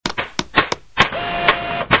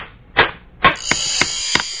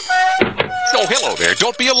Hello there.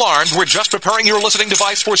 Don't be alarmed. We're just preparing your listening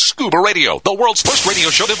device for Scuba Radio, the world's first radio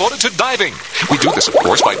show devoted to diving. We do this, of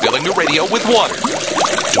course, by filling the radio with water.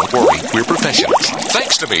 Don't worry, we're professionals.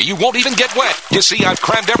 Thanks to me, you won't even get wet. You see, I've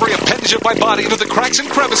crammed every appendage of my body into the cracks and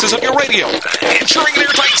crevices of your radio, ensuring an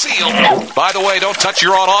airtight seal. By the way, don't touch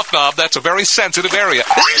your on-off knob. That's a very sensitive area.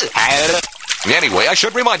 Anyway, I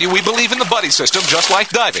should remind you, we believe in the buddy system just like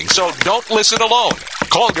diving, so don't listen alone.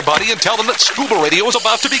 Call your buddy and tell them that Scuba Radio is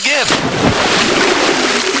about to begin.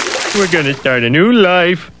 We're going to start a new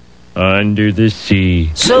life under the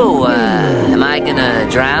sea. So, am I gonna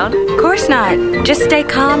drown? Of course not. Just stay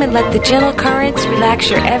calm and let the gentle currents relax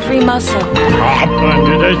your every muscle.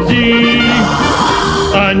 Under the sea.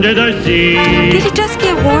 Under the sea. Did it just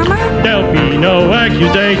get warmer? There'll be no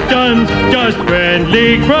accusations, just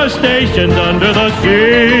friendly crustaceans under the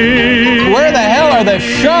sea. Where the hell are the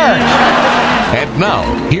sharks? And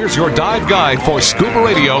now, here's your dive guide for Scuba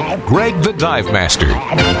Radio, Greg the Dive Master.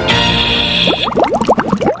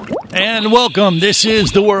 And welcome. This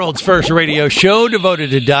is the world's first radio show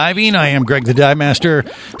devoted to diving. I am Greg the Dive Master.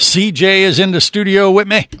 CJ is in the studio with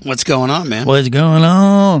me. What's going on, man? What's going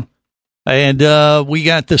on? And we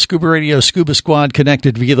got the Scuba Radio Scuba Squad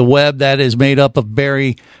connected via the web. That is made up of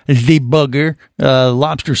Barry the Bugger.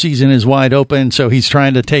 Lobster season is wide open, so he's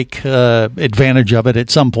trying to take advantage of it at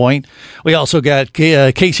some point. We also got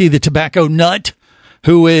Casey the Tobacco Nut,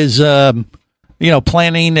 who is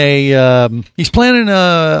planning he's planning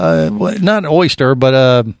not an oyster,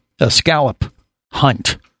 but a scallop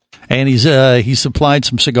hunt. And he's supplied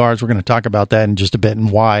some cigars. We're going to talk about that in just a bit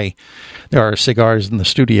and why there are cigars in the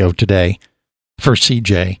studio today for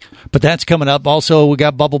CJ. But that's coming up. Also, we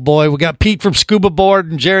got Bubble Boy. We got Pete from Scuba Board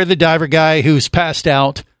and Jerry the Diver Guy who's passed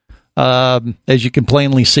out, as you can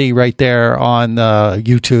plainly see right there on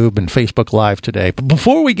YouTube and Facebook Live today. But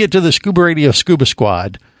before we get to the Scuba Radio Scuba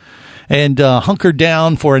Squad and hunker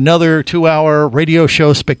down for another 2-hour radio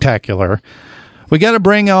show spectacular, we got to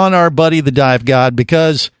bring on our buddy the Dive God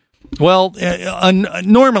because, well,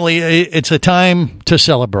 normally it's a time to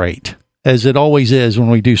celebrate, as it always is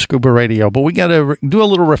when we do Scuba Radio. But we got to do a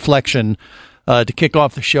little reflection to kick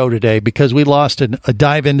off the show today because we lost a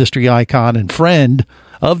dive industry icon and friend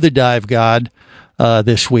of the Dive God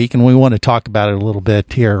this week, and we want to talk about it a little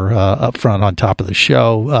bit here up front on top of the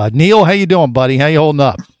show. Neil, how you doing, buddy? How you holding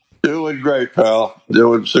up? Doing great, pal.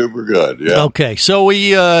 Doing super good, yeah. Okay, so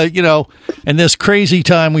we, in this crazy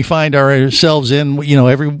time we find ourselves in,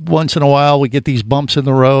 every once in a while we get these bumps in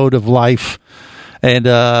the road of life, and,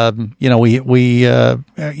 we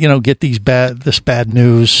get this bad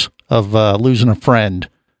news of losing a friend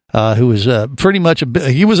who was pretty much,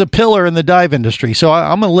 he was a pillar in the dive industry. So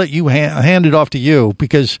I'm going to let you hand it off to you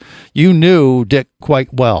because you knew Dick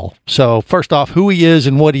quite well. So first off, who he is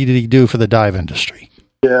and what did he do for the dive industry?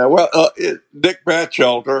 Yeah, well, Dick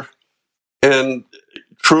Batchelder, and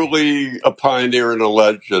truly a pioneer and a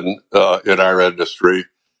legend in our industry.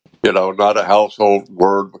 Not a household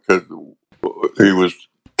word because he was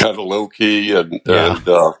kind of low key and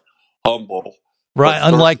humble. Right,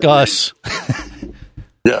 unlike us.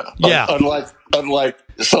 Yeah, yeah. Unlike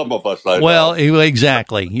some of us. I know. Well,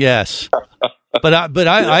 exactly. Yes, but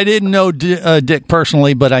I didn't know Dick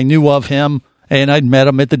personally, but I knew of him. And I'd met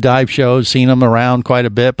him at the dive shows, seen him around quite a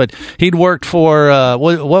bit. But he'd worked for,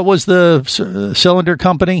 what was the cylinder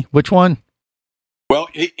company? Which one? Well,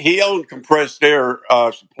 he owned Compressed Air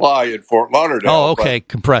Supply in Fort Lauderdale. Oh, okay,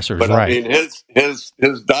 compressors, but right. I mean,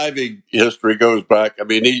 his diving history goes back. I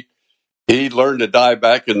mean, he learned to dive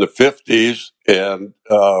back in the 50s and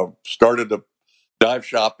started a dive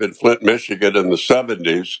shop in Flint, Michigan in the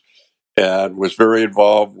 70s and was very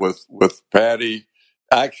involved with Patty.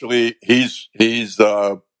 Actually, he's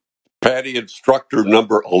Patty instructor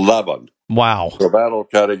number 11. Wow. So that'll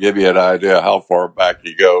kind of give you an idea how far back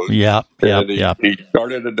he goes. Yeah. He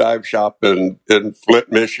started a dive shop in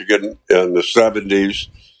Flint, Michigan in the 70s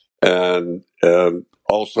and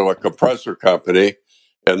also a compressor company.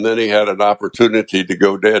 And then he had an opportunity to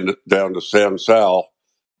go down to San Sal,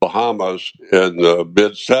 Bahamas in the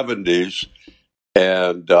mid-70s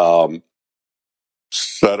and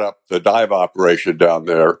set up the dive operation down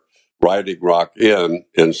there, Riding Rock Inn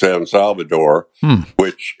in San Salvador,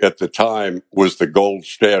 which at the time was the gold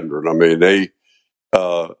standard. I mean, they,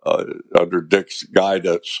 under Dick's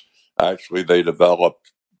guidance, actually they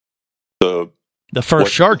developed the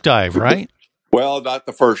first shark dive, right? Well, not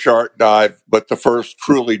the first shark dive, but the first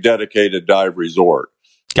truly dedicated dive resort.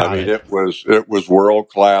 It was world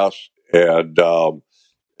class, and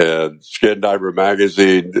Skin Diver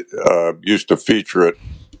magazine used to feature it.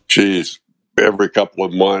 Every couple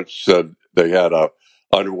of months, they had a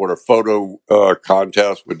underwater photo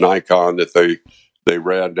contest with Nikon that they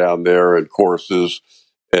ran down there and courses.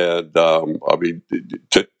 And I mean,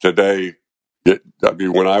 today,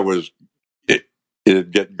 when I was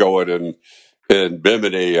getting going in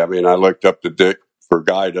Bimini, I mean, I looked up to Dick for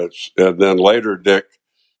guidance, and then later Dick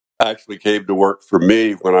actually came to work for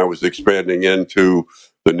me when I was expanding into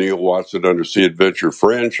the Neil Watson Undersea Adventure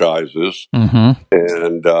franchises. Mm-hmm.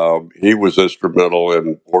 And he was instrumental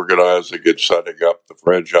in organizing and setting up the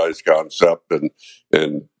franchise concept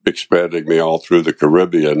and expanding me all through the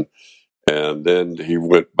Caribbean. And then he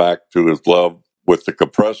went back to his love with the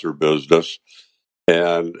compressor business.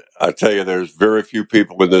 And I tell you, there's very few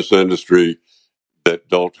people in this industry that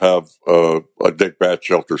don't have a Dick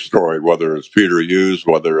Batchelder story, whether it's Peter Hughes,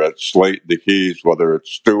 whether it's Slate in the Keys, whether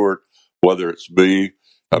it's Stewart, whether it's me.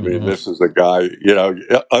 I mean, this is a guy,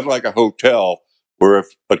 unlike a hotel where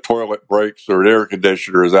if a toilet breaks or an air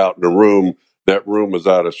conditioner is out in the room, that room is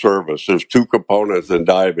out of service. There's two components in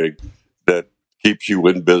diving that keeps you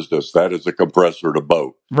in business. That is a compressor to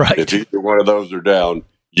boat. Right. If either one of those are down,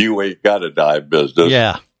 you ain't got a dive business.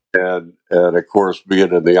 Yeah. And of course,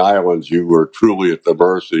 being in the islands, you were truly at the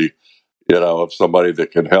mercy, of somebody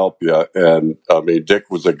that can help you. And I mean, Dick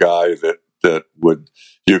was a guy that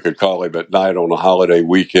you could call him at night on a holiday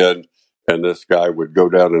weekend, and this guy would go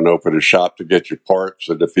down and open a shop to get you parts.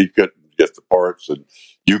 And if he couldn't get the parts and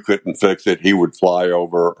you couldn't fix it, he would fly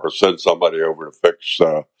over or send somebody over to fix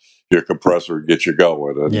your compressor and get you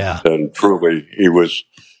going. And truly, he was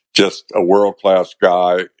just a world-class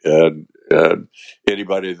guy. And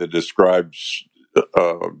anybody that describes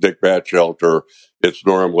Dick Batchelder, it's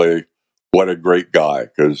normally what a great guy,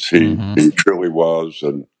 because he truly was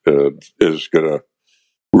and is going to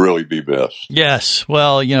really be missed. Yes.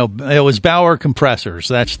 Well, it was Bauer Compressors.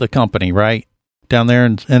 That's the company, right? Down there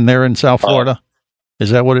they're in South Florida.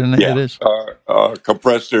 Is that what it is?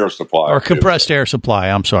 Compressed air supply. Or compressed air supply.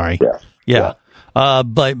 I'm sorry. Yeah.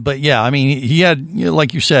 But yeah, I mean, he had,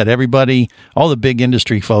 like you said, everybody, all the big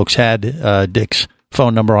industry folks had Dick's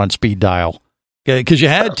phone number on speed dial, because you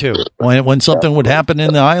had to. When something would happen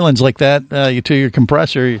in the islands like that, to your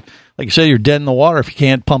compressor, like you said, you're dead in the water if you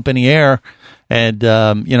can't pump any air. And,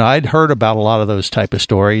 I'd heard about a lot of those type of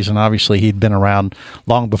stories, and obviously he'd been around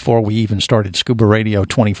long before we even started Scuba Radio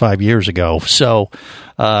 25 years ago. So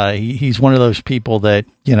he's one of those people that,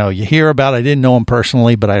 you hear about. I didn't know him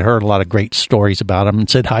personally, but I heard a lot of great stories about him and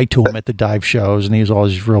said hi to him at the dive shows, and he was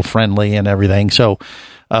always real friendly and everything. So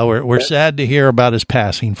we're sad to hear about his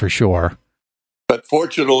passing for sure. But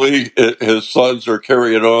fortunately, his sons are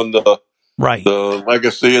carrying on the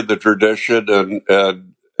legacy and the tradition,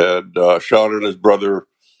 and Sean and his brother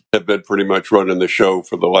have been pretty much running the show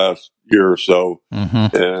for the last year or so,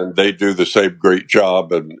 and they do the same great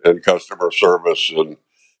job and customer service and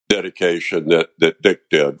dedication that Dick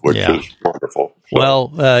did, which is wonderful. So.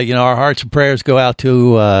 Well, our hearts and prayers go out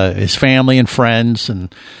to his family and friends,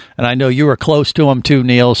 and I know you were close to him too,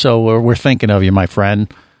 Neil. So we're thinking of you, my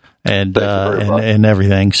friend. And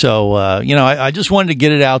everything. So, I just wanted to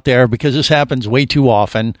get it out there because this happens way too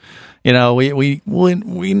often. We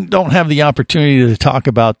don't have the opportunity to talk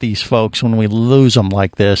about these folks when we lose them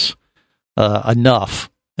like this,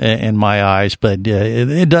 enough in my eyes, but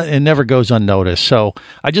it never goes unnoticed. So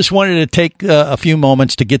I just wanted to take a few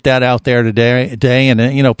moments to get that out there today.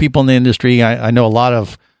 And, people in the industry, I know a lot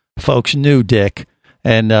of folks knew Dick.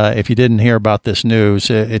 And if you didn't hear about this news,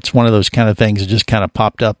 it's one of those kind of things that just kind of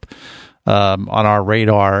popped up on our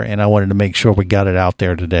radar, and I wanted to make sure we got it out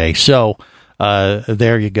there today. So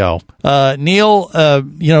there you go. Neil,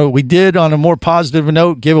 we did, on a more positive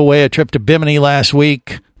note, give away a trip to Bimini last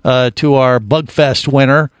week to our Bugfest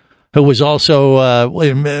winner, who was also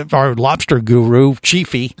our lobster guru,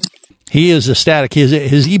 Chiefy. He is ecstatic.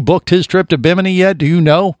 Has he booked his trip to Bimini yet? Do you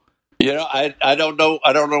know? I don't know.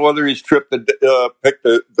 I don't know whether he's picked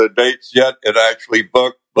the dates yet and actually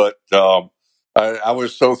booked, but I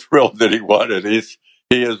was so thrilled that he won it.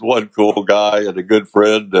 He is one cool guy and a good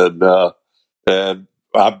friend, and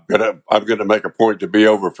I'm gonna make a point to be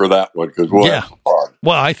over for that one because we'll have some fun.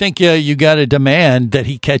 Well, I think you got to demand that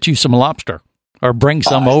he catch you some lobster or bring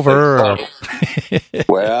some over.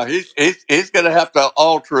 Well, he's going to have to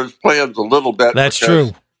alter his plans a little bit. That's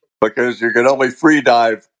true, because you can only free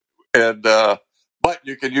dive. And but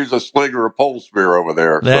you can use a sling or a pole spear over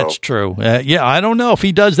there. That's true. I don't know if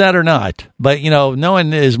he does that or not. But,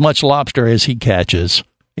 knowing as much lobster as he catches,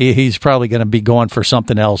 he's probably going to be going for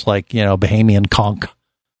something else like, Bahamian conch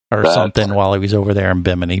or something while he was over there in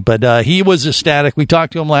Bimini. But he was ecstatic. We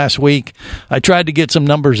talked to him last week. I tried to get some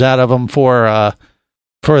numbers out of him for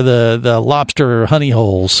the lobster honey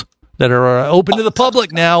holes that are open to the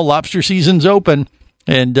public now. Lobster season's open.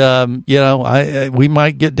 And, we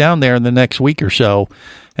might get down there in the next week or so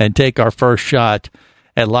and take our first shot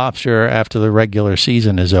at lobster after the regular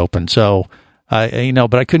season is open. So,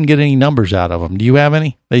 but I couldn't get any numbers out of them. Do you have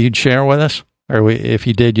any that you'd share with us? Or if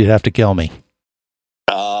you did, you'd have to kill me.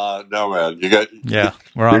 No, man.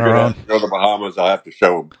 We're on our own. Go to the Bahamas. I'll have to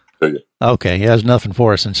show them to you. Okay, he has nothing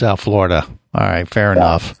for us in South Florida. All right, fair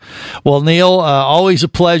enough. Well, Neil, always a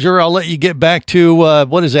pleasure. I'll let you get back to,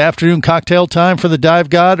 what is afternoon cocktail time for the Dive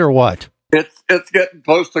God or what? It's getting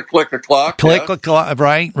close to click o'clock. O'clock,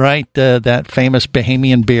 right. That famous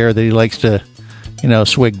Bahamian beer that he likes to,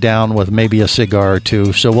 swig down with maybe a cigar or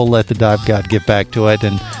two. So we'll let the Dive God get back to it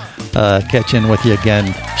and catch in with you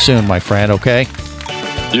again soon, my friend, okay?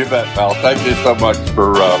 You bet, pal. Thank you so much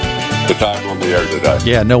for the time on the air today.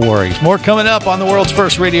 Yeah, no worries. More coming up on the world's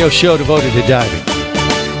first radio show devoted to diving.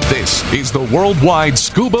 This is the Worldwide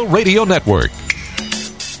Scuba Radio Network.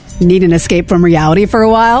 Need an escape from reality for a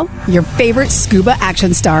while? Your favorite scuba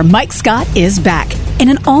action star, Mike Scott, is back in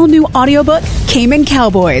an all-new audiobook, Cayman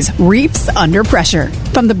Cowboys, Reefs Under Pressure.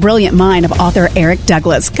 From the brilliant mind of author Eric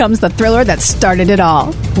Douglas comes the thriller that started it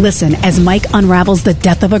all. Listen as Mike unravels the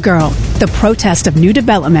death of a girl, the protest of new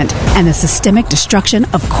development, and the systemic destruction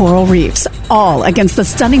of coral reefs, all against the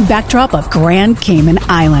stunning backdrop of Grand Cayman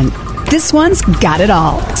Island. This one's got it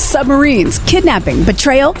all. Submarines, kidnapping,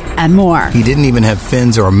 betrayal, and more. He didn't even have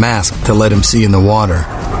fins or a mask to let him see in the water.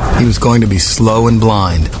 He was going to be slow and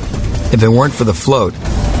blind. If it weren't for the float,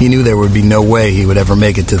 he knew there would be no way he would ever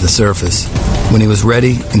make it to the surface. When he was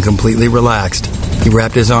ready and completely relaxed, he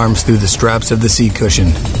wrapped his arms through the straps of the seat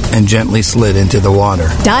cushion and gently slid into the water.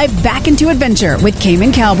 Dive back into adventure with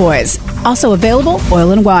Cayman Cowboys. Also available,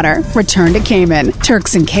 Oil and Water, Return to Cayman,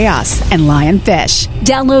 Turks and Chaos, and Lionfish.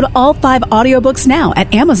 Download all 5 audiobooks now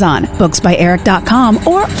at Amazon, booksbyeric.com,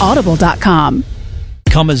 or audible.com.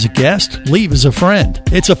 Come as a guest, leave as a friend.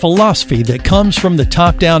 It's a philosophy that comes from the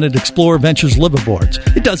top down at Explorer Ventures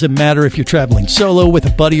liveaboards. It doesn't matter if you're traveling solo, with a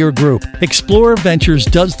buddy, or group. Explorer Ventures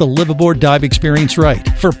does the liveaboard dive experience right.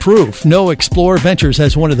 For proof, know Explorer Ventures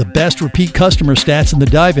has one of the best repeat customer stats in the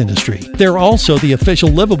dive industry. They're also the official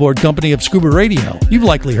liveaboard company of Scuba Radio. You've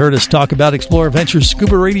likely heard us talk about Explorer Ventures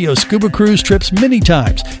Scuba Radio scuba cruise trips many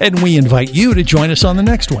times, and we invite you to join us on the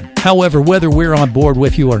next one. However, whether we're on board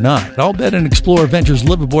with you or not, I'll bet an Explorer Ventures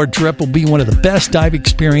liveaboard trip will be one of the best dive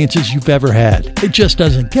experiences you've ever had. It just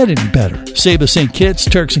doesn't get any better. Saba St. Kitts,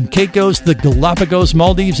 Turks and Caicos, the Galapagos,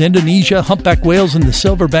 Maldives, Indonesia, humpback whales, and the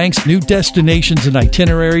Silver Banks, new destinations and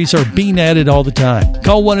itineraries are being added all the time.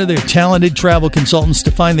 Call one of their talented travel consultants to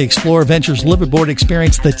find the Explorer Ventures liveaboard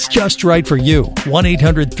experience that's just right for you.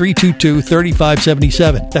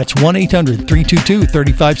 1-800-322-3577. That's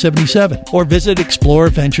 1-800-322-3577. Or visit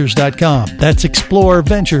explorerventures.com. That's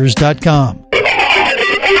explorerventures.com.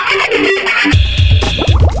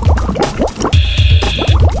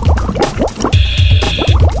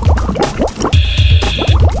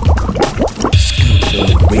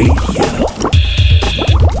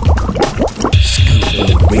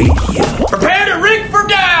 Prepare to rig for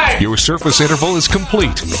dive! Your surface interval is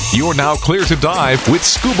complete. You're now clear to dive with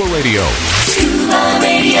Scuba Radio. Scuba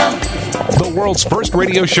Radio. The world's first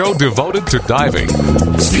radio show devoted to diving.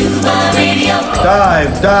 Scuba Radio.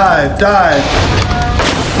 Dive, dive, dive.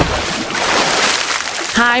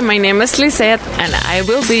 Hi, my name is Lisette, and I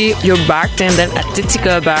will be your bartender at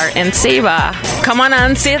Titico Bar in Saba. Come on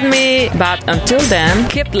and sit me. But until then,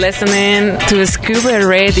 keep listening to Scuba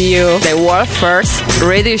Radio, the world's first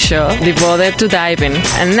radio show devoted to diving.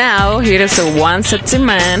 And now, here is a one sexy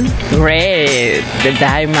man, Ray, the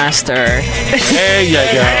dive master. There you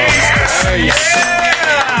go.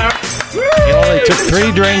 He only took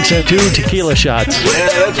 3 drinks and 2 tequila shots. Yeah,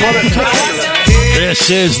 that's what it took. This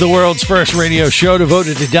is the world's first radio show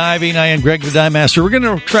devoted to diving. I am Greg the Dive Master. We're going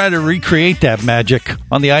to try to recreate that magic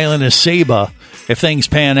on the island of Saba if things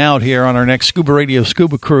pan out here on our next Scuba Radio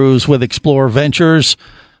Scuba Cruise with Explorer Ventures,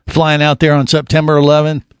 flying out there on September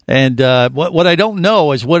 11th. And what I don't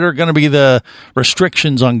know is what are going to be the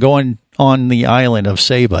restrictions on going on the island of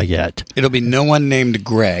Saba yet. It'll be no one named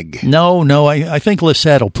Greg. No, I think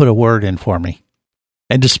Lisette will put a word in for me.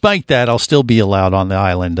 And despite that, I'll still be allowed on the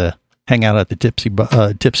island to hang out at the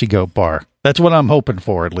Tipsy Goat Bar. That's what I'm hoping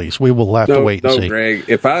for, at least. We will have to wait and see. No, Greg,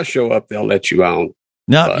 if I show up, they'll let you on.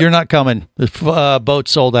 No, you're not coming. The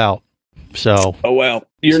boat's sold out. So. Oh, well,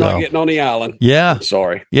 you're not getting on the island. Yeah. I'm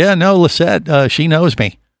sorry. Yeah, no, Lisette, she knows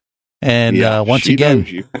me. And once again.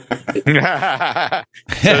 Knows you. So the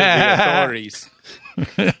authorities.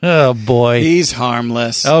 Oh, boy. He's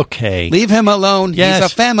harmless. Okay. Leave him alone. Yes.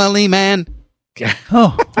 He's a family man.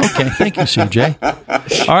 Oh, okay. Thank you, CJ.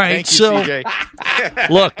 All right. Thank you, So, CJ.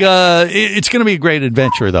 look, it's going to be a great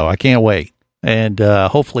adventure, though. I can't wait. And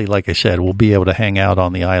hopefully, like I said, we'll be able to hang out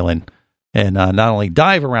on the island and not only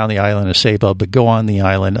dive around the island of Saba, but go on the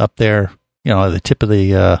island up there, at the tip of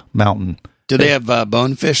the mountain. Do they have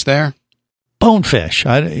bonefish there? Bonefish.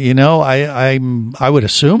 I would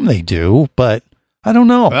assume they do, but I don't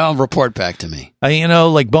know. Well, report back to me.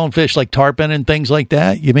 Like bonefish, like tarpon and things like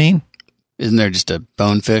that, you mean? Isn't there just a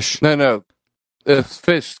bonefish? No. It's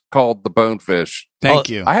fish called the bonefish. Thank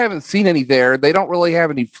you. I haven't seen any there. They don't really have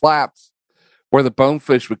any flaps where the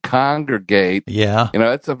bonefish would congregate. Yeah.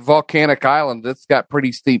 It's a volcanic island. It's got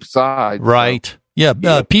pretty steep sides. Right. So.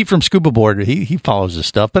 Yeah. Pete from Scuba Board, he follows this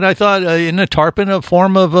stuff. But I thought, isn't a tarpon a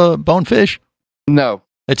form of bonefish? No.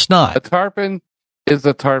 It's not. A tarpon is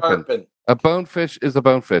a tarpon. A bonefish is a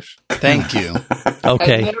bonefish. Thank you.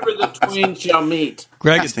 Okay. And never the twain shall meet.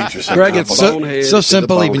 Greg, it's so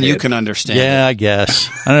simple even you can understand. Yeah, I guess.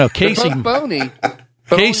 I don't know. Casey. Bony.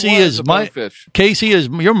 Casey is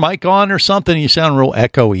your mic on or something? You sound real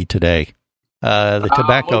echoey today. The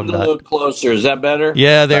tobacco nut. A little closer. Is that better?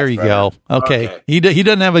 Yeah, there you go. Okay. He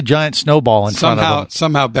doesn't have a giant snowball in front of him.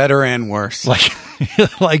 Somehow better and worse.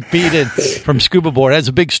 Like Pete from Scuba Board has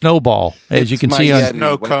a big snowball, as you can see on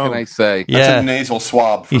snow cone. What can I say? Yeah. That's a nasal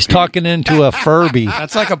swab. He's talking into a Furby.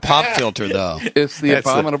 That's like a pop filter, though. It's the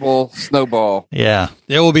abominable snowball. Yeah.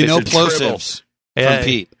 There will be no plosives from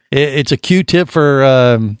Pete. It's a Q-tip for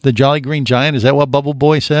the Jolly Green Giant. Is that what Bubble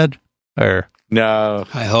Boy said? Or no,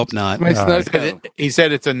 I hope not. He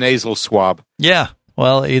said it's a nasal swab. Yeah.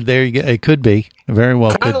 Well, there you go. It could be. Very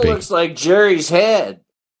well Kind could of be. looks like Jerry's head.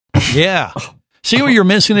 Yeah. See what you're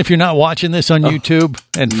missing if you're not watching this on YouTube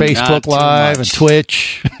and Facebook Live and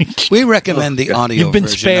Twitch. We recommend the audio You've been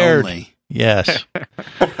version spared. only. Yes.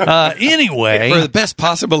 Anyway, for the best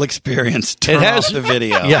possible experience, turn off the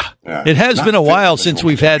video. Yeah. It has been a while since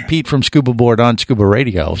we've had Pete from Scuba Board on Scuba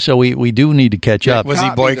Radio, so we do need to catch up. Was he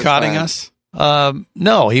boycotting us?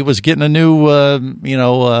 No, he was getting a new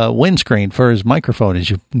windscreen for his microphone. As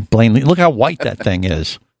you plainly look how white that thing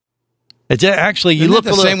is. It's actually you Isn't look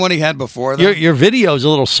it the same one he had before. Though? Your video is a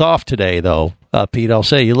little soft today, though, Pete. I'll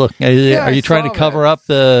say you look. Are you trying to cover up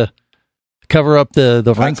the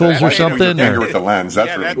wrinkles or something? Finger with the lens.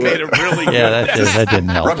 That's that made it really good. Yeah, that didn't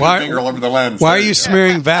help. Rub your finger all over the lens. Why are you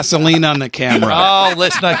smearing Vaseline on the camera? Oh,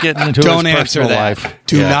 let's not get into Don't his answer personal that. life.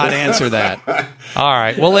 Do not answer that. All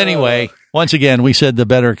right. Well, anyway, once again, we said the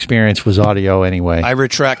better experience was audio anyway. I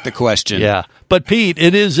retract the question. Yeah. But, Pete,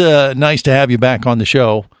 it is nice to have you back on the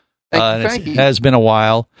show. Thank you. It has been a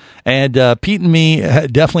while. And Pete and me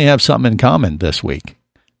definitely have something in common this week.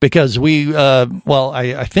 Because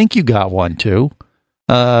I think you got one, too.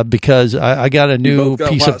 Because I got a new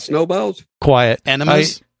piece of snowballs. Quiet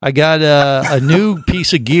enemas. I got a new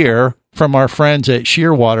piece of gear from our friends at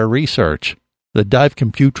Shearwater Research, the dive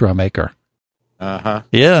computer maker.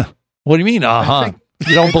 Yeah. What do you mean?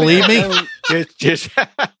 You don't believe me? Just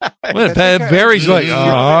Barry's like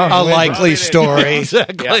a likely story.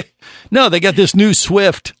 Exactly. Yeah. No, they got this new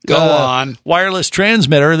Swift wireless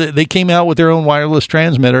transmitter. They came out with their own wireless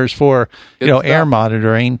transmitters for air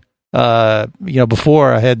monitoring.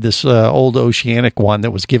 Before I had this old Oceanic one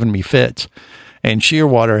that was giving me fits, and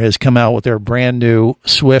Shearwater has come out with their brand new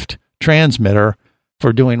Swift transmitter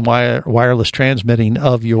for doing wireless transmitting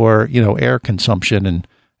of your air consumption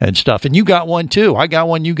and stuff. And you got one too. I got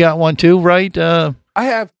one. You got one too, right? I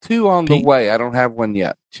have two on the way. I don't have one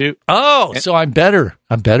yet. Two. Oh, so I'm better.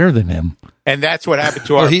 I'm better than him. And that's what happened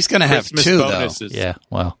to our. He's going to have Christmas two bonuses. though. Yeah.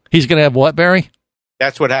 Well, he's going to have what, Barry?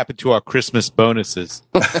 That's what happened to our Christmas bonuses.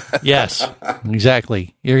 Yes,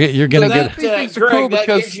 exactly. You're going to get. Greg, that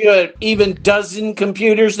gives you an even dozen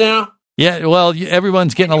computers now. Yeah. Well,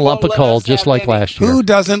 everyone's getting a lump of coal just like last year. Who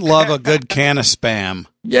doesn't love a good can of Spam?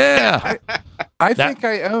 Yeah. I think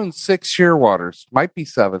I own 6 Shearwaters. Might be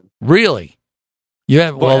 7. Really? You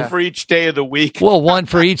have one for each day of the week. Well, one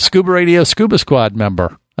for each Scuba Radio Scuba Squad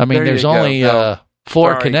member. I mean, there's only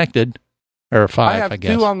 4 connected, or 5, I have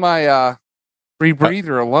guess. 2 on my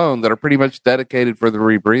rebreather alone that are pretty much dedicated for the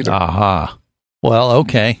rebreather. Aha. Well,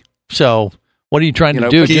 okay. So, what are you trying to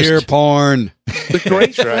do? Gear porn. The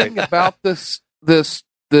great thing about this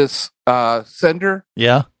sender,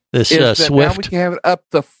 this is that Swift. now we can have it up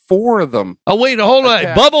to 4 of them. Oh, wait, hold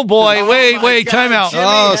on. Bubble Boy, wait, time out.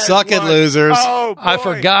 Oh, suck it, losers. Oh, I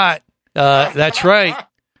forgot. That's right.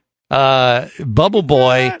 Bubble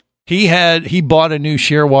Boy, he bought a new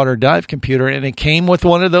Shearwater dive computer, and it came with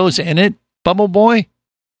one of those in it. Bubble Boy,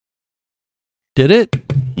 did it?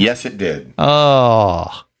 Yes, it did.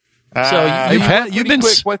 Oh, so you've been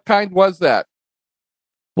quick. What kind was that?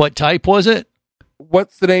 What type was it?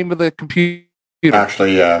 what's the name of the computer?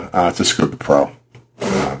 Actually, it's a Scuba Pro.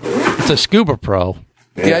 It's a Scuba Pro.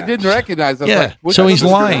 Yeah, I didn't recognize it. Yeah, so he's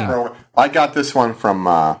lying. I got this one from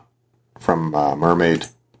Mermaid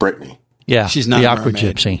Brittany. Yeah, she's not the a Aqua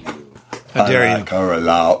mermaid. Gypsy. How dare I like her a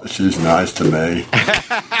lot. She's nice to me.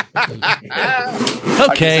 I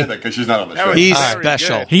can say that because she's not on the show. He's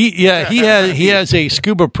special. He has a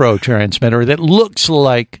Scuba Pro transmitter that looks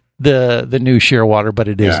like the new Shearwater, but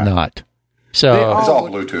it is not. So it's all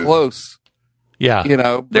Bluetooth. Close. Yeah,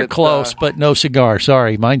 they're but, close, but no cigar.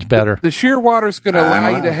 Sorry, mine's better. The Shearwater is going to allow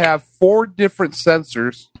you to have 4 different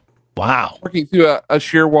sensors. Wow, working through a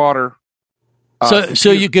Shearwater. So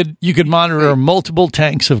you could monitor multiple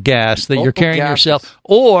tanks of gas that you're carrying yourself,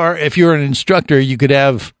 or if you're an instructor, you could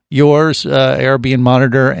have yours air being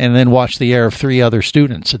monitored and then watch the air of 3 other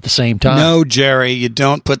students at the same time. No, Jerry, you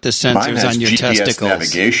don't put the sensors Mine has on your GPS testicles.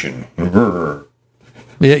 Navigation.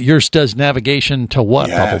 Yeah, yours does navigation to what,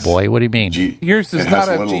 Yes. Bubble Boy? What do you mean? Yours does It not has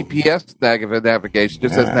a have little- GPS navigation. It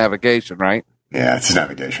just says navigation, right? Yeah, it's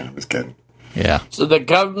navigation. I was kidding. Yeah. So the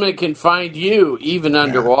government can find you even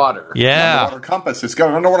underwater. Yeah. Underwater compass. It's got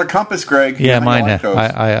an underwater compass, Greg. Yeah, I know mine. I like those.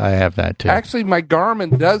 I have that too. Actually, my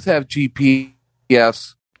Garmin does have GPS It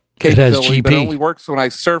has capability, but it GP. only works when I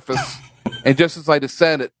surface. And just as I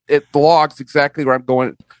descend, it logs exactly where I'm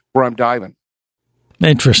going, where I'm diving.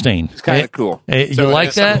 Interesting. It's kind of cool. You So it like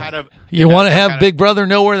has some that? kind of- You want to have Big Brother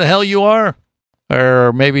know where the hell you are,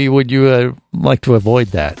 or maybe would you like to avoid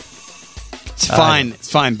that? It's fine. It's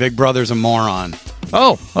fine. Big Brother's a moron.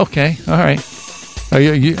 Oh, okay, all right. How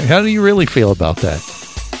do you really feel about that?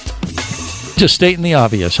 Just stating the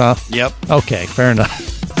obvious, huh? Yep. Okay, fair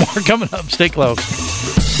enough. More coming up. Stay close.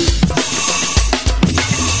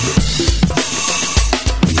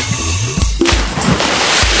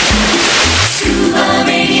 Scuba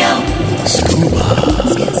Radio.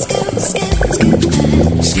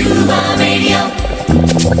 Scuba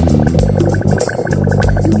Radio.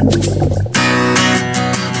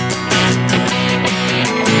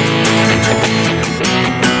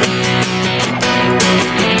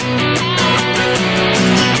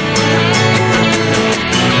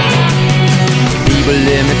 People,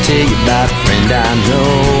 let me tell you about a friend I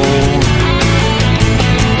know.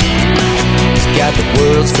 He's got the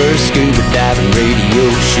world's first scuba diving radio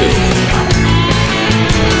show.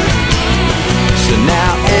 So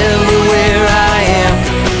now everywhere I am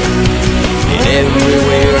and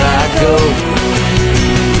everywhere I go,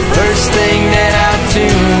 the first thing that I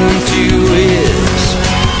tune to is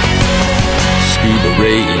Scuba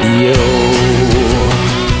Radio.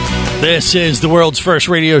 This is the world's first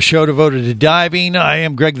radio show devoted to diving. I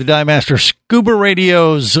am Greg the Dive Master. Scuba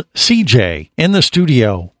Radio's CJ in the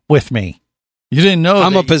studio with me. You didn't know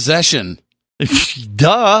I'm a possession.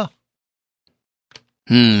 Duh.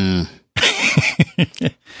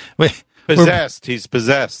 Possessed. He's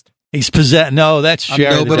possessed. He's possessed. No, that's I'm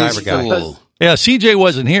Sharon the nobody's diver guy. fool. Yeah, CJ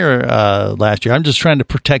wasn't here last year. I'm just trying to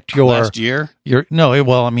protect your Last year?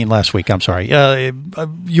 Last week. I'm sorry.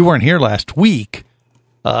 You weren't here last week,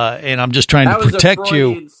 and I'm just trying That to was a protect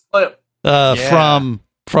you Freudian slip.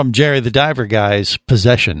 from Jerry the Diver guy's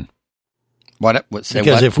possession. What?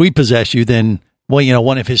 Because if we possess you, then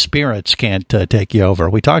one of his spirits can't take you over.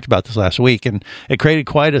 We talked about this last week, and it created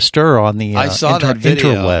quite a stir on the I saw that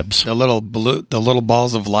video. interwebs. The little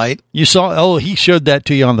balls of light. You saw? Oh, he showed that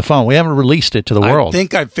to you on the phone. We haven't released it to the world. I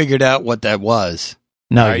think I figured out what that was.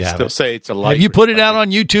 No, I you still haven't. say it's a light. Have you put it out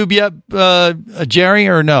on YouTube yet, Jerry,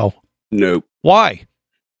 or no? Nope. Why?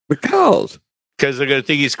 Because they're going to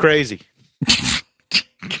think he's crazy.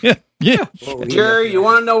 Yeah. Jerry, you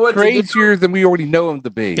want to know what crazier than we already know him to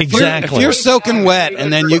be? Exactly. If you're soaking wet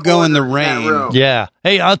and then you go in the rain. Yeah.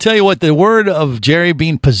 Hey, I'll tell you what, the word of Jerry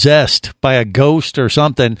being possessed by a ghost or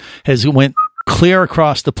something has went clear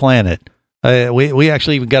across the planet. We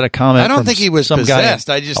actually even got a comment. I don't from think he was some possessed.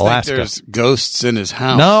 guy in I just Alaska. think there's ghosts in his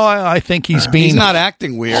house. No, I think he's being He's not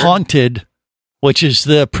acting weird. haunted, which is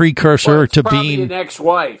the precursor to probably being an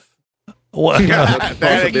ex-wife. What?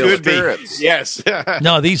 That could be. Yes.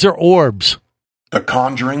 No, these are orbs. The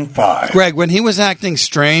Conjuring 5. Greg, when he was acting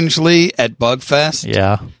strangely at Bugfest,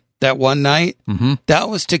 that one night, that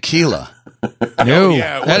was tequila. No,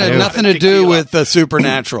 yeah, that had nothing to do with the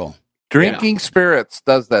supernatural. Drinking spirits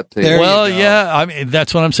does that to you. Well, yeah, I mean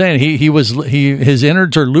that's what I'm saying. His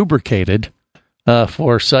innards are lubricated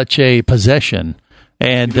for such a possession,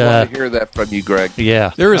 and I want to hear that from you, Greg.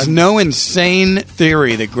 Yeah, There is no insane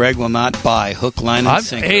theory that Greg will not buy hook, line, and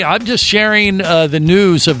sinker. Hey, I'm just sharing the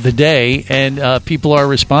news of the day, and people are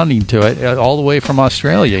responding to it all the way from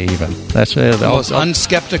Australia. Even that's the most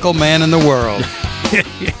unskeptical man in the world.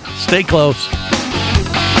 Stay close.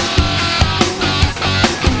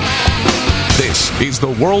 is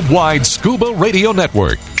the Worldwide Scuba Radio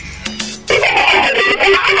Network.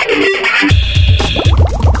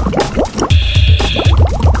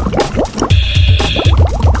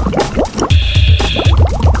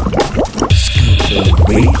 Scuba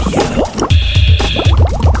Radio.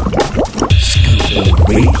 Scuba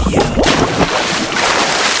Radio.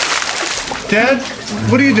 Dad,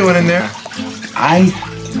 what are you doing in there?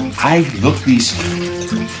 I look these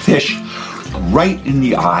fish right in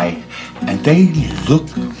the eye, and they look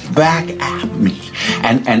back at me,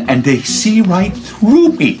 and they see right through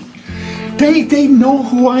me. They know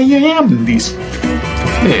who I am, these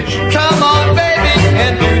fish. Come on, baby,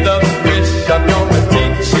 and do the fish. I'm gonna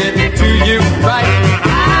teach it to you right.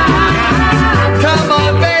 Come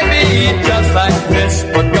on, baby, just like this.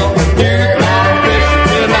 We're gonna do our fish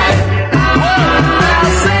tonight. Now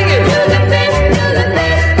sing it. Do the fish,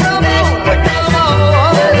 come on, come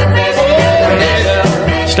on.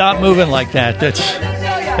 Yeah. Stop moving like that.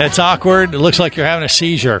 That's awkward. It looks like you're having a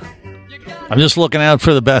seizure. I'm just looking out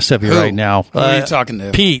for the best of you right now. Who are you talking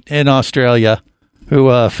to? Pete in Australia, who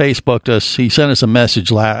Facebooked us. He sent us a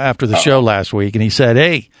message after the show last week, and he said,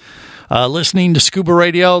 hey, listening to Scuba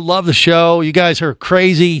Radio, love the show. You guys are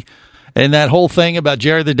crazy. And that whole thing about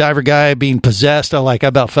Jerry the Diver Guy being possessed, I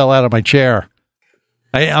about fell out of my chair.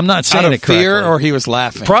 I'm not saying Out of it correctly. fear, or he was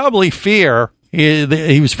laughing? Probably fear.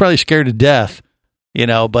 He was probably scared to death.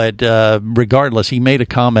 But regardless, he made a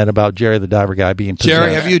comment about Jerry the Diver Guy being possessed.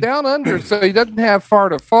 Jerry, have you down under so he doesn't have far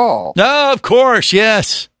to fall? No, of course,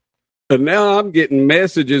 yes. And now I'm getting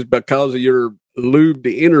messages because of your lube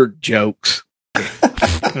the inner jokes.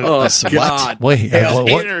 Oh God! Wait, His what?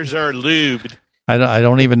 inners are lubed. I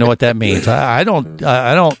don't even know what that means. I don't.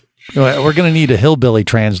 We're going to need a hillbilly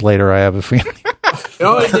translator. I have a feeling. The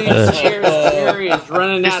only thing that scares Jerry is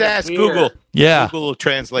running Just out ask of beer. Google. Yeah. Google will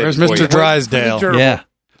translate. Where's it for Mr. you. Drysdale? Yeah,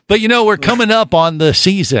 but we're coming up on the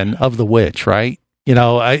season of the witch, right?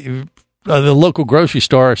 The local grocery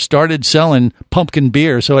store started selling pumpkin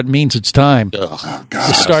beer, so it means it's time to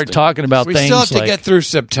start talking about We things. still have to like, get through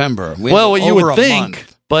September. We well, have you over would a think,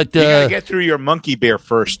 month. but You gotta get through your monkey beer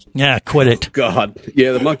first. yeah, quit it. God,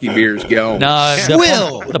 yeah, the monkey beer's gone. No,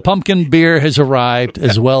 the pumpkin beer has arrived,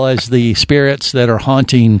 as well as the spirits that are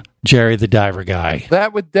haunting Jerry the Diver Guy.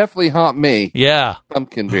 That would definitely haunt me. Yeah.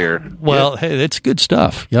 Pumpkin beer. Well, hey, it's good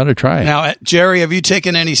stuff. You ought to try it. Now, Jerry, have you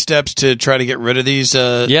taken any steps to try to get rid of these?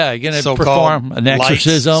 You're going to so-called perform an lights,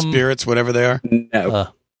 exorcism, spirits, whatever they are. No.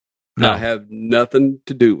 No. I have nothing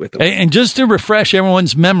to do with them. And just to refresh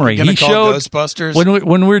everyone's memory, Gonna he call showed Ghostbusters?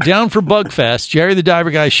 when we were down for Bugfest. Jerry the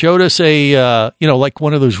Diver Guy showed us a like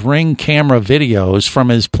one of those Ring camera videos from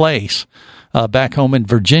his place back home in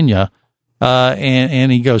Virginia,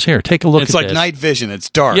 and he goes, "Here, take a look." It's at like this. night vision. It's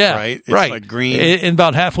dark, Yeah, right? It's right. like green. And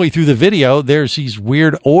about halfway through the video, there's these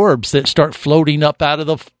weird orbs that start floating up out of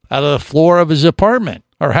the floor of his apartment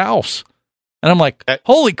or house. And I'm like,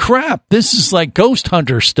 holy crap, this is like ghost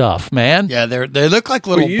hunter stuff, man. Yeah, they look like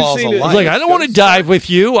little balls of light. It's like, I don't want to dive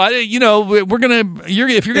with you. if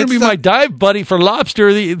you're gonna be my dive buddy for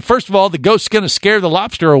lobster, first of all, the ghost's gonna scare the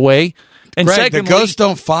lobster away. And Greg, secondly, the ghosts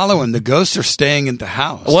don't follow him. The ghosts are staying in the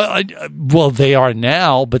house. Well, they are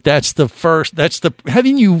now, but that's the first.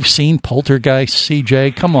 Haven't you seen Poltergeist,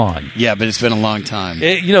 CJ? Come on. Yeah, but it's been a long time.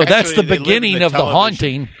 That's the beginning of the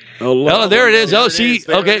haunting. Oh, there it is.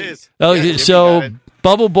 Okay. So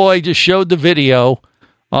Bubble Boy just showed the video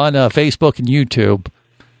on Facebook and YouTube.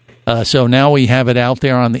 So now we have it out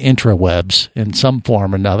there on the intrawebs in some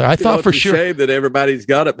form or another. I thought for sure shame that everybody's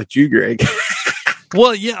got it, but you, Greg.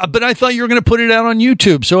 Well, yeah, but I thought you were going to put it out on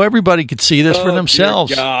YouTube so everybody could see this for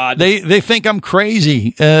themselves. Dear God. They think I'm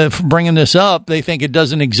crazy for bringing this up. They think it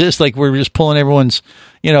doesn't exist, like we're just pulling everyone's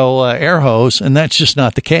air hose, and that's just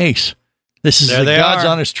not the case. This is God's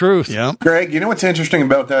honest truth. Yeah. Greg, you know what's interesting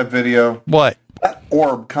about that video? What? That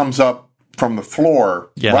orb comes up from the floor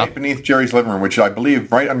right beneath Jerry's living room, which I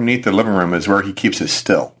believe right underneath the living room is where he keeps his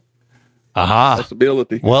still. Aha.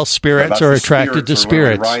 Possibility. Well, spirits are attracted to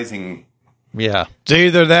spirits. Rising. Yeah. It's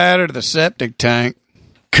either that or the septic tank.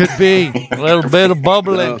 Could be. A little bit of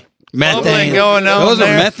bubbling. Methane going on. Those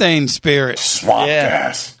there. are methane spirits. Swamp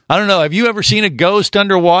gas. I don't know. Have you ever seen a ghost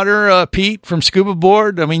underwater, Pete, from Scuba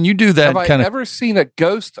Board? I mean, you do that Have kind I of. ever seen a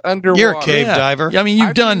ghost underwater? You're a cave diver. I mean, you've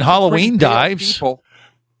I've done seen Halloween pretty pale dives. people.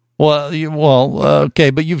 Okay,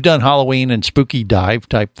 but you've done Halloween and spooky dive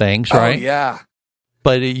type things, right? Oh, yeah.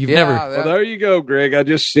 But you've never. Well, there you go, Greg. I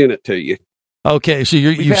just sent it to you. Okay, so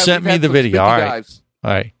you've sent me the video. All right. Dives.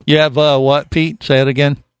 All right. You have what, Pete? Say it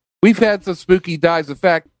again. We've had some spooky dives. In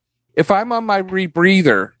fact, if I'm on my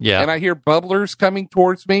rebreather and I hear bubblers coming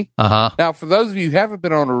towards me, now for those of you who haven't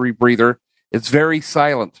been on a rebreather, it's very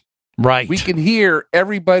silent. Right. We can hear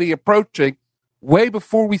everybody approaching way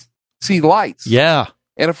before we see lights. Yeah.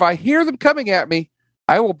 And if I hear them coming at me,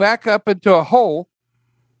 I will back up into a hole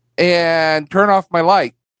and turn off my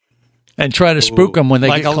light. And try to spook them when they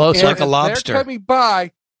get closer. Like a lobster. They're coming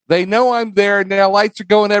by. They know I'm there. Now lights are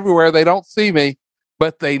going everywhere. They don't see me,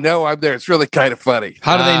 but they know I'm there. It's really kind of funny.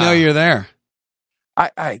 How do they know you're there?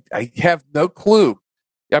 I have no clue.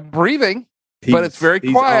 I'm breathing, but it's very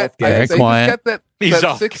quiet. Very They quiet. just get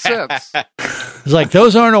that sixth sense. It's like,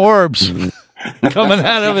 those aren't orbs coming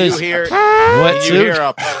out of his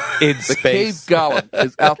wetsuit. The cave golem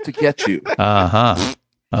is out to get you. Uh-huh.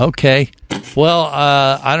 Okay. Well,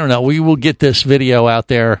 I don't know. We will get this video out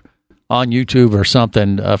there on YouTube or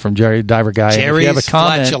something from Jerry Diver Guy. And if you have a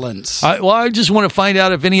comment, flatulence. I just want to find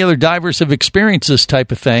out if any other divers have experienced this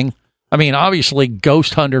type of thing. I mean, obviously,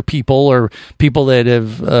 ghost hunter people or people that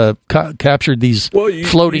have captured these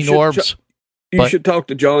floating orbs. You should talk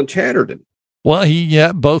to John Chatterton.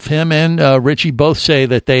 Well, both him and Richie both say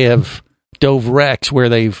that they have dove wrecks where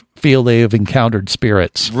they feel they have encountered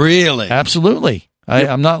spirits. Really? Absolutely.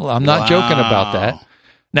 I'm not joking about that.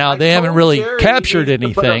 Now, they haven't really captured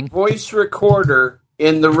anything. Put a voice recorder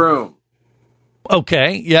in the room.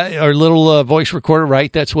 Okay, yeah, or little voice recorder,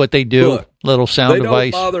 right? That's what they do. Look, little sound they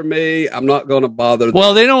device. don't bother me. I'm not going to bother them.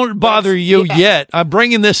 Well, they don't bother you yet. I'm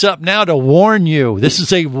bringing this up now to warn you. This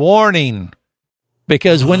is a warning.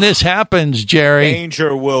 Because when this happens, Jerry...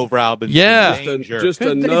 Danger, Will Robinson. Yeah. Just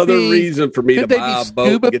another reason for me to buy a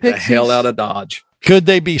boat and get the hell out of Dodge. Could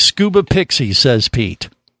they be scuba pixies, says Pete?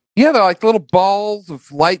 Yeah, they're like little balls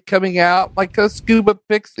of light coming out, like a scuba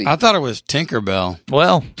pixie. I thought it was Tinkerbell.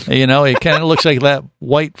 Well, it kind of looks like that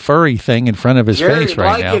white furry thing in front of his face right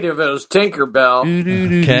now. I'd like it if it was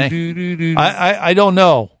Tinkerbell. Okay. I don't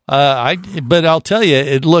know. But I'll tell you,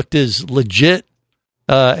 it looked as legit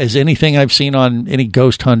as anything I've seen on any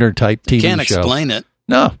ghost hunter type TV show. Can't explain it.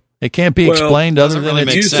 No, it can't be explained other than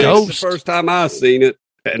it's ghost. The first time I seen it,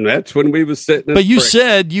 and that's when we was sitting. But you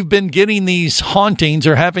said you've been getting these hauntings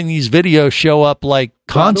or having these videos show up like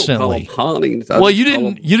constantly. I don't call them hauntings. Well,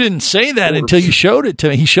 you didn't say that until you showed it to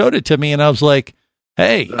me. He showed it to me, and I was like,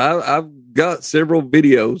 "Hey, I've got several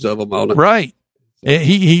videos of them on it." Right?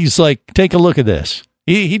 He's like, "Take a look at this."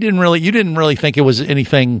 He didn't really. You didn't really think it was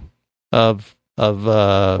anything of what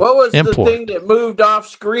was import. the thing that moved off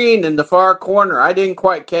screen in the far corner? I didn't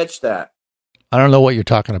quite catch that. I don't know what you're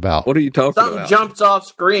talking about. What are you talking Something about? jumps off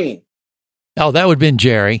screen. Oh, that would have been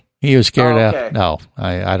Jerry. He was scared okay. out. No,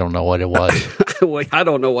 I don't know what it was. Well, I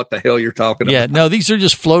don't know what the hell you're talking about. Yeah, no, these are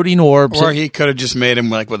just floating orbs. Or he could have just made him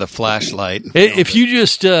like with a flashlight. If you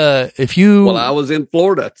just, Well, I was in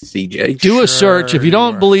Florida, CJ. Do a search. If you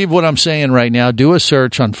don't believe what I'm saying right now, do a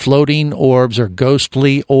search on floating orbs or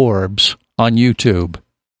ghostly orbs on YouTube,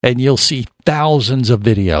 and you'll see thousands of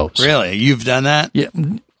videos. Really? You've done that? Yeah.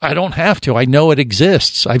 I don't have to. I know it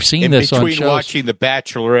exists. I've seen this on shows. In between watching The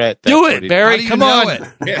Bachelorette. Do it, Barry. Come on.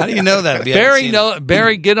 How do you know that?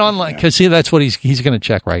 Barry, get online. Because, see, that's what he's going to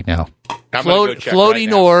check right now.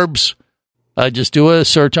 Floating orbs. Just do a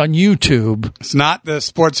search on YouTube. It's not the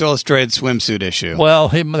Sports Illustrated swimsuit issue. Well,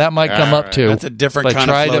 that might come up too. That's a different kind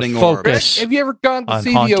of floating focus. Have you ever gone to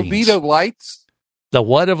see hauntings. the Oviedo lights? The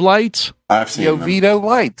what of lights? I've seen the Oviedo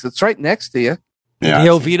lights. It's right next to you. Yeah,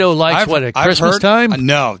 the Oviedo lights, at Christmas time?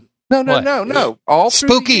 No. No. All through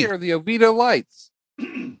Spooky. the year, the Oviedo lights.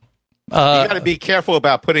 You got to be careful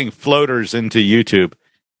about putting floaters into YouTube.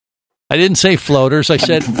 I didn't say floaters. I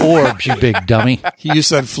said orbs, you big dummy. You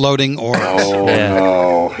said floating orbs. Oh,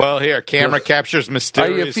 no. Well, here, camera captures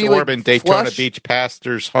mysterious feeling orb in Daytona flush? Beach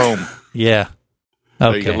pastor's home. Yeah. So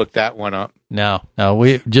Okay. you can look that one up. No.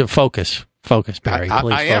 We just focus, Barry.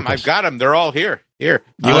 Please I am. focus. I've got them. They're all here. Here.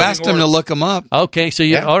 You asked him to look them up. Okay, so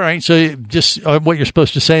all right. So just what you're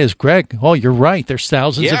supposed to say is, Greg. Oh, you're right. There's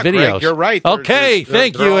thousands of videos. Greg, you're right. Okay,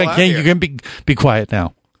 thank you. And you can be quiet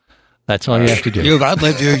now. That's all you have to do. You've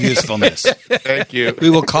outlived your usefulness. Thank you.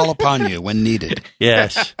 We will call upon you when needed.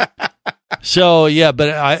 Yes. So yeah, but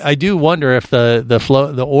I do wonder if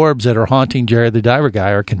the orbs that are haunting Jerry the Diver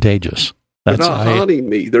Guy are contagious. They're not haunting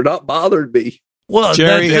me. They're not bothering me. Well,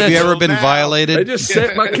 Jerry, have you ever been violated? They just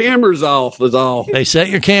set my cameras off, is all. They set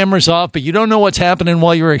your cameras off, but you don't know what's happening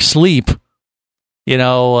while you're asleep,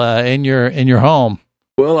 in your home.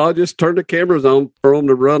 Well, I'll just turn the cameras on for them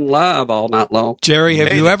to run live all night long. Jerry,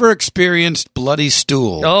 have you ever experienced bloody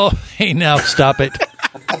stool? Oh, hey, now stop it.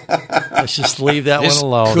 Let's just leave that This one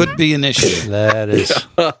alone. could be an issue. That is.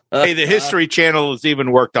 Hey, the History Channel has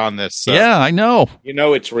even worked on this. So Yeah, I know. you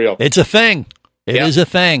know it's real. It's a thing. It is a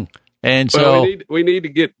thing. And so, Well, we need to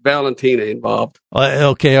get Valentina involved.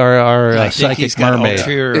 okay, our I think he's psychic got mermaid.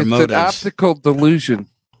 ulterior It's motives. an optical delusion.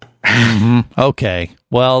 Okay.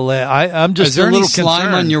 Well, I'm just Is there a little any slime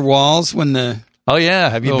concerned on your walls when the? Oh yeah,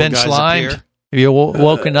 have you little been guys slimed? appear? Have you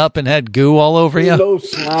woken up and had goo all over you? No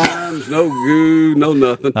slimes, no goo, no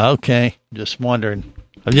nothing. Okay, just wondering.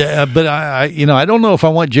 Yeah, but I don't know if I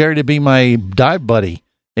want Jerry to be my dive buddy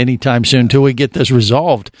anytime soon until we get this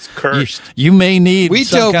resolved. It's cursed. You may need. We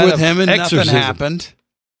some dove kind with of him and exorcism. nothing happened.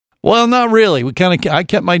 Well, not really. I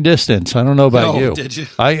kept my distance. I don't know about you. Did you?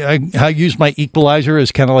 I used my equalizer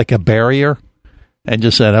as kind of like a barrier, and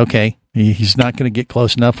just said, okay, he's not going to get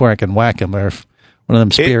close enough where I can whack him, or if one of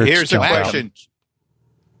them spirits. Here's a jump out. question.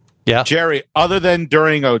 Yeah, Jerry. Other than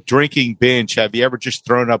during a drinking binge, have you ever just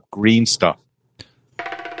thrown up green stuff?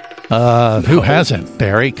 Who hasn't,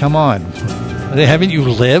 Barry? Come on. Haven't you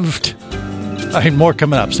lived? I mean, more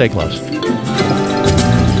coming up. Stay close.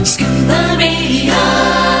 Scuba Radio.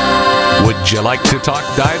 Would you like to talk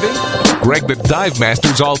diving? Greg the Dive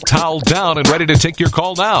Master's all toweled down and ready to take your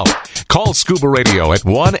call now. Call Scuba Radio at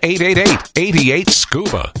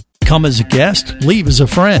 1-888-88-SCUBA. Come as a guest, leave as a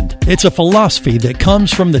friend. It's a philosophy that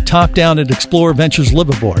comes from the top down at Explorer Ventures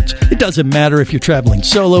liveaboards. It doesn't matter if you're traveling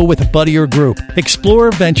solo, with a buddy, or group.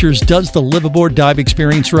 Explorer Ventures does the liveaboard dive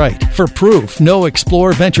experience right. For proof, know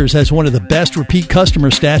Explorer Ventures has one of the best repeat customer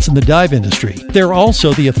stats in the dive industry. They're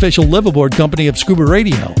also the official liveaboard company of Scuba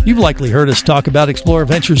Radio. You've likely heard us talk about Explorer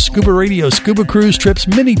Ventures Scuba Radio scuba cruise trips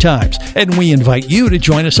many times, and we invite you to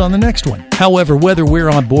join us on the next one. However, whether we're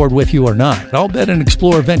on board with you or not, I'll bet an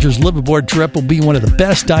Explorer Ventures liveaboard trip will be one of the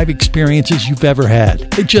best dive experiences you've ever had.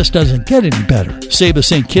 It just doesn't get any better. Saba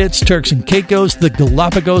St. Kitts, Turks and Caicos, the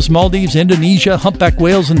Galapagos, Maldives, Indonesia, humpback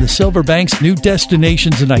whales, and the Silver Banks, new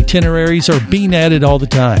destinations and itineraries are being added all the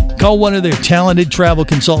time. Call one of their talented travel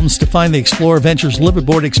consultants to find the Explorer Ventures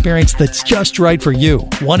liveaboard experience that's just right for you.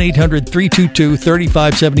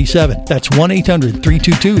 1-800-322-3577. That's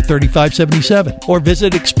 1-800-322-3577. Or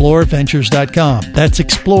visit explorerventures.com. That's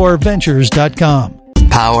explorerventures.com.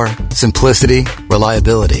 Power, simplicity,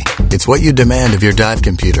 reliability. It's what you demand of your dive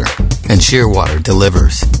computer. And Shearwater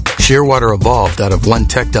delivers. Shearwater evolved out of one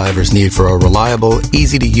tech diver's need for a reliable,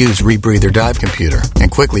 easy-to-use rebreather dive computer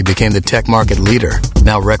and quickly became the tech market leader.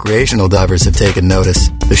 Now recreational divers have taken notice.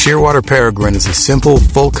 The Shearwater Peregrine is a simple,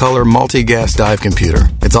 full-color, multi-gas dive computer.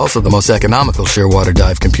 It's also the most economical Shearwater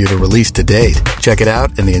dive computer released to date. Check it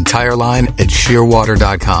out and the entire line at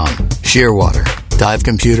shearwater.com. Shearwater. Dive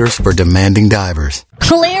computers for demanding divers.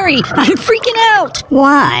 Larry, I'm freaking out.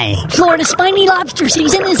 Why? Florida spiny lobster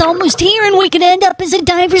season is almost here and we could end up as a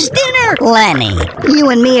diver's dinner. Lenny, you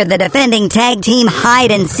and me are the defending tag team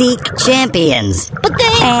hide-and-seek champions. But they...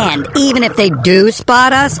 And even if they do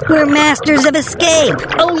spot us, we're masters of escape.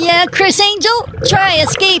 Oh yeah, Chris Angel? Try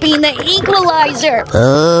escaping the equalizer.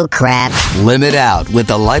 Oh, crap. Limit out with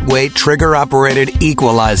the lightweight, trigger-operated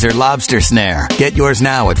Equalizer lobster snare. Get yours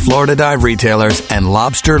now at Florida dive retailers and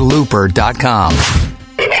lobsterlooper.com.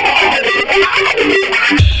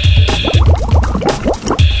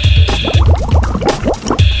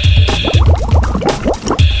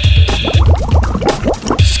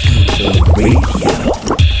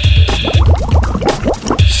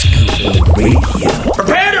 Scuba Radio.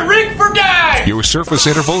 Prepare to rig for dive! Your surface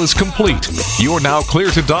interval is complete. You're now clear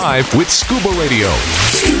to dive with Scuba Radio.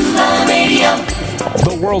 Scuba Radio.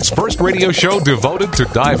 The world's first radio show devoted to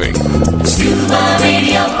diving. Scuba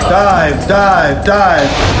Radio. Dive, dive, dive.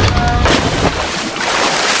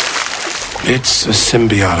 It's a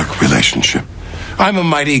symbiotic relationship. I'm a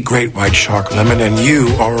mighty great white shark lemon, and you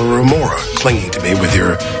are a remora clinging to me with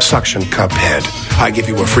your suction cup head. I give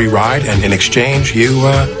you a free ride, and in exchange, you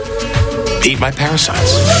eat my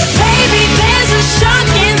parasites. Baby, there's a shark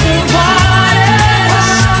in the water.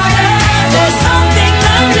 There's something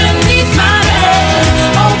underneath my head.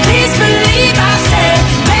 Oh, please believe I said,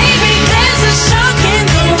 baby, there's a shark in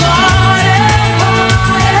the water.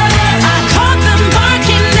 I caught them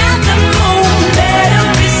barking at the moon. Better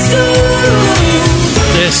be soon.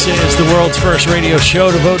 This is the world's first radio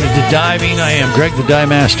show devoted to diving. I am Greg the Dive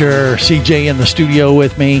Master, CJ in the studio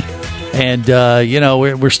with me. And,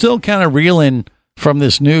 we're still kind of reeling from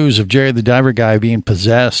this news of Jerry the Diver Guy being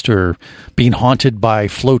possessed or being haunted by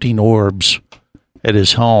floating orbs at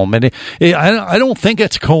his home. And I don't think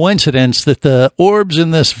it's a coincidence that the orbs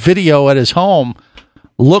in this video at his home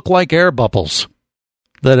look like air bubbles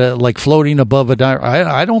that are like floating above a diver.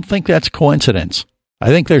 I don't think that's a coincidence. I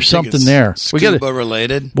think there's something there. Scuba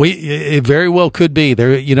related. It very well could be.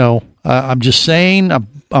 There, I'm just saying.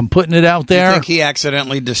 I'm putting it out there. You think he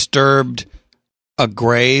accidentally disturbed a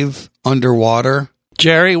grave underwater?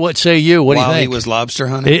 Jerry, what say you? What do you think? While he was lobster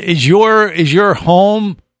hunting? Is your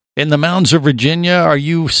home in the mountains of Virginia? Are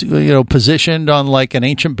you positioned on like an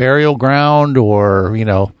ancient burial ground, or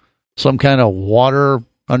some kind of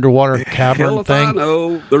underwater cavern thing.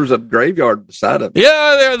 No, there's a graveyard beside it.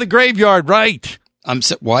 Yeah, there, the graveyard, right.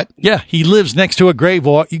 What? Yeah, he lives next to a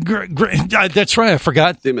graveyard. That's right. I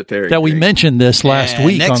forgot cemetery that we mentioned this last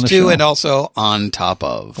week next on the to show. and also on top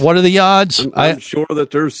of. What are the odds? I'm sure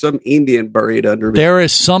that there's some Indian buried under me. There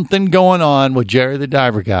is something going on with Jerry the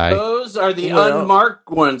Diver Guy. Those are the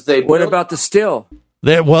unmarked ones. What about the still?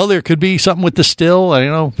 There could be something with the still. I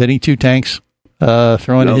don't know. Vinny Two Tanks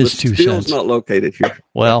throwing his 2 cents. Not located here.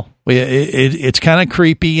 Well, it's kind of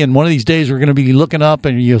creepy, and one of these days we're going to be looking up,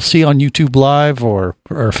 and you'll see on YouTube Live or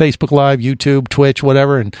Facebook Live, YouTube, Twitch,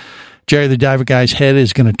 whatever, and Jerry the Diver Guy's head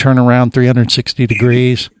is going to turn around 360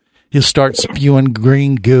 degrees. He'll start spewing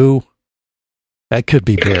green goo. That could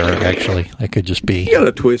be beer, actually. That could just be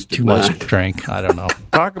too much drink. I don't know.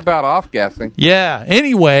 Talk about off-gassing. Yeah.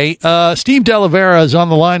 Anyway, Steve Delavera is on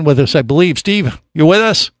the line with us, I believe. Steve, you with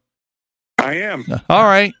us? I am. All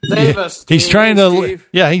right. Save us, Steve. He's trying to. Steve.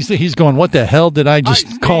 Yeah, he's going. What the hell did I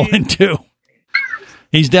just call into?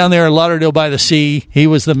 He's down there in Lauderdale by the Sea. He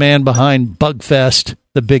was the man behind Bugfest,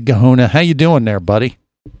 the Big Kahuna. How you doing there, buddy?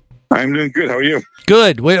 I'm doing good. How are you?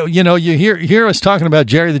 Good. Well, you hear us talking about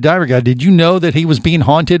Jerry the Diver Guy. Did you know that he was being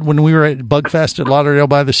haunted when we were at Bugfest at Lauderdale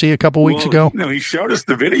by the Sea a couple weeks ago? No, he showed us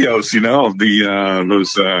the videos. Of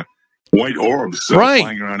those white orbs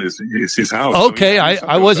flying around his house. Okay, so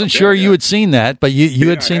I wasn't sure you had seen that, but you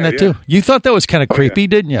had seen that too. You thought that was kind of creepy,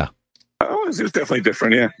 didn't you? Oh, it was definitely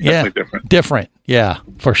different. Yeah, definitely different. Yeah,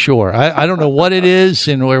 for sure. I don't know what it is,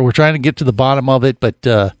 and we're trying to get to the bottom of it, but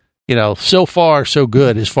so far so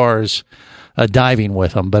good as far as diving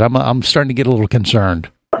with him. But I'm starting to get a little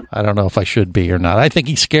concerned. I don't know if I should be or not. I think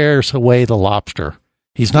he scares away the lobster.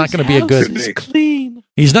 He's not going to be a good.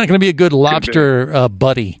 He's not going to be a good lobster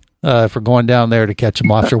buddy. For going down there to catch some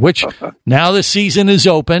lobster, which now the season is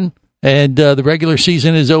open and the regular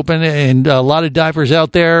season is open, and a lot of divers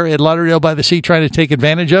out there at Lauderdale by the Sea trying to take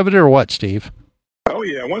advantage of it, or what, Steve? Oh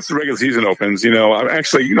yeah, once the regular season opens,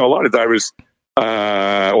 actually, a lot of divers,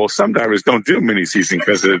 some divers don't do mini season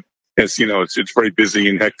because it's very busy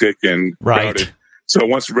and hectic and crowded. So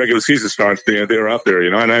once the regular season starts, they're out there,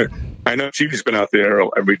 and I know Chiefy's been out there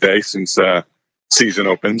every day since season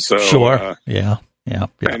opens. So sure, yeah.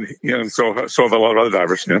 And so have a lot of other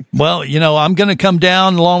divers. Yeah. Well, I'm going to come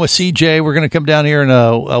down along with CJ. We're going to come down here in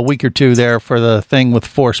a week or two there for the thing with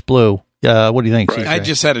Force Blue. What do you think, CJ? I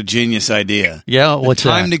just had a genius idea. Yeah, what's the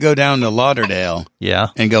time to go down to Lauderdale?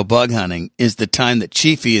 And go bug hunting is the time that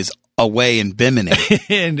Chiefy is away in Bimini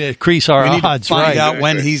and increase our odds. We need to find out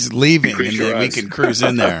when he's leaving, and then we can cruise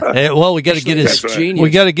in there. Well, we got to get his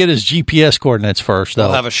GPS coordinates first, though.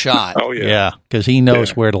 We'll have a shot. Oh yeah, because he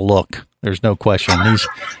knows where to look. There's no question.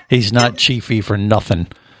 He's not Chiefy for nothing.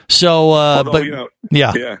 So,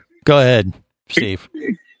 go ahead, Steve.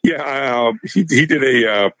 He did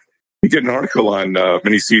an article on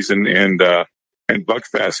mini season and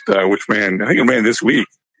Bugfest, which I think it ran this week.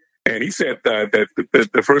 And he said that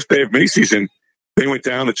the first day of mini season, they went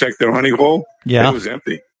down to check their honey hole. Yeah, it was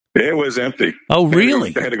empty. It was empty. Oh,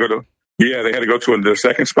 really? They had to go to their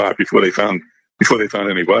second spot before they found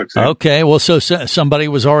any bugs. Okay, well, so somebody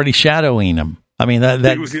was already shadowing them. I mean, that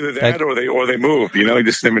it was either that or they moved. You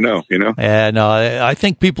just never know. Yeah, no, I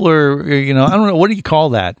think people are. I don't know, what do you call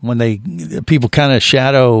that when people kind of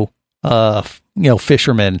shadow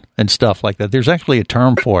fishermen and stuff like that. There's actually a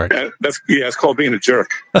term for it. It's called being a jerk.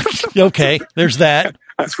 Okay, there's that.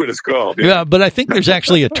 That's what it's called. Yeah, but I think there's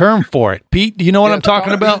actually a term for it. Pete, do you know what I'm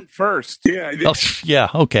talking about? First. Yeah. Yeah,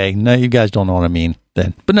 okay. No, you guys don't know what I mean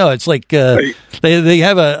then. But no, it's like they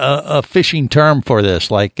have a fishing term for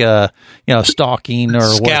this, like stalking or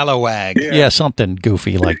scalawag. Yeah, something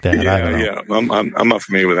goofy like that. I don't know. I'm not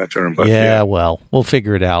familiar with that term, but well, we'll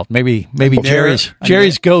figure it out. Maybe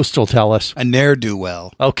Jerry's ghost will tell us. A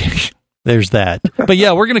ne'er-do-well. Okay. There's that. But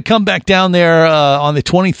yeah, we're going to come back down there on the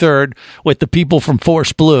 23rd with the people from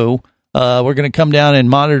Force Blue. We're going to come down and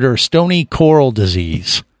monitor stony coral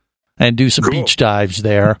disease and do some beach dives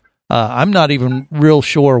there. I'm not even real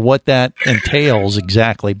sure what that entails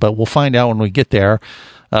exactly, but we'll find out when we get there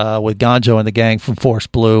with Gonzo and the gang from Force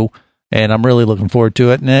Blue. And I'm really looking forward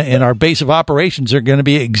to it. And our base of operations are going to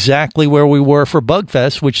be exactly where we were for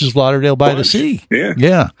Bugfest, which is Lauderdale by the Sea.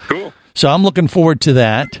 Yeah. Cool. So I'm looking forward to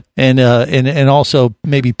that, and also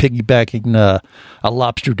maybe piggybacking a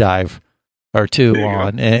lobster dive or two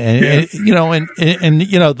on, and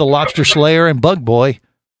the Lobster Slayer and Bug Boy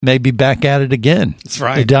may be back at it again. That's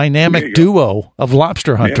right. The dynamic duo of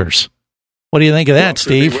lobster hunters. What do you think of that, Lobsters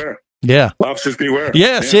Steve? Beware. Yeah. Lobsters beware.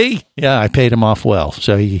 Yeah. See. Yeah, I paid him off well,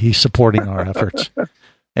 so he's supporting our efforts,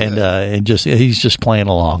 and he's just playing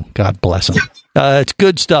along. God bless him. It's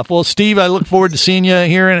good stuff. Well, Steve, I look forward to seeing you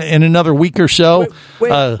here in another week or so.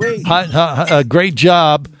 Wait. Great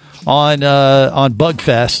job on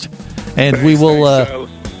Bugfest, and thanks, we will.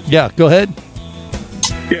 Go ahead.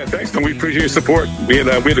 Yeah, thanks, man. We appreciate your support. We had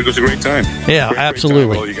a great time. Yeah,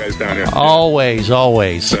 absolutely. Great time with all you guys down here.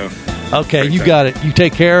 Always. So, okay, you got it. You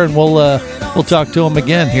take care, and we'll talk to them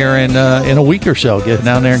again here in a week or so. Get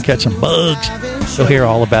down there and catch some bugs. You'll hear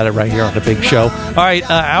all about it right here on the big show. All right,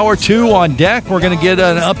 hour 2 on deck. We're going to get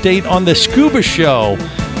an update on the Scuba Show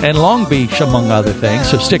and Long Beach, among other things.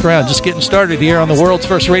 So stick around. Just getting started here on the world's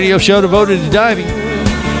first radio show devoted to diving.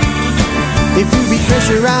 If you be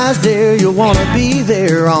pressurized there, you'll want to be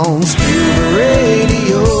there on Scuba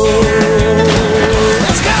Radio.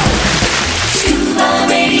 Let's go! Scuba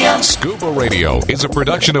Radio. Scuba Radio is a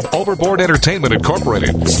production of Overboard Entertainment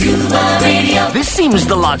Incorporated. Scuba Radio. This seems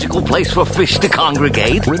the logical place for fish to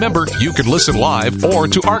congregate. Remember, you can listen live or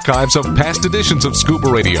to archives of past editions of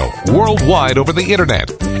Scuba Radio worldwide over the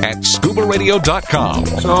internet at scubaradio.com.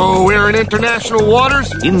 So we're in international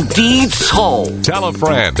waters? Indeed so. Tell a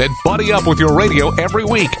friend and buddy up with your radio every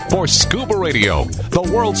week for Scuba Radio, the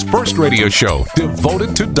world's first radio show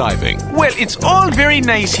devoted to diving. Well, it's all very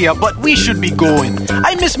nice here, but we should be going.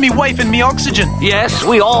 I miss me wife and me oxygen. Yes,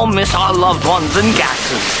 we all miss our loved ones and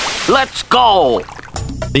gases. Let's go.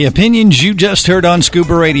 The opinions you just heard on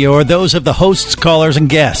Scuba Radio are those of the hosts, callers, and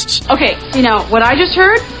guests. Okay, what I just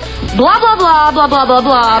heard? Blah, blah, blah, blah, blah, blah,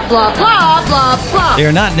 blah, blah, blah, blah, blah. They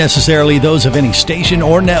are not necessarily those of any station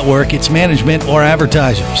or network, its management, or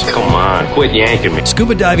advertisers. Come on, quit yanking me.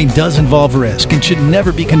 Scuba diving does involve risk and should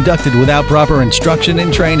never be conducted without proper instruction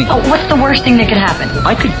and training. Oh, what's the worst thing that could happen?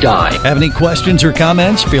 I could die. Have any questions or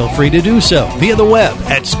comments? Feel free to do so via the web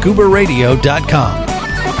at scubaradio.com.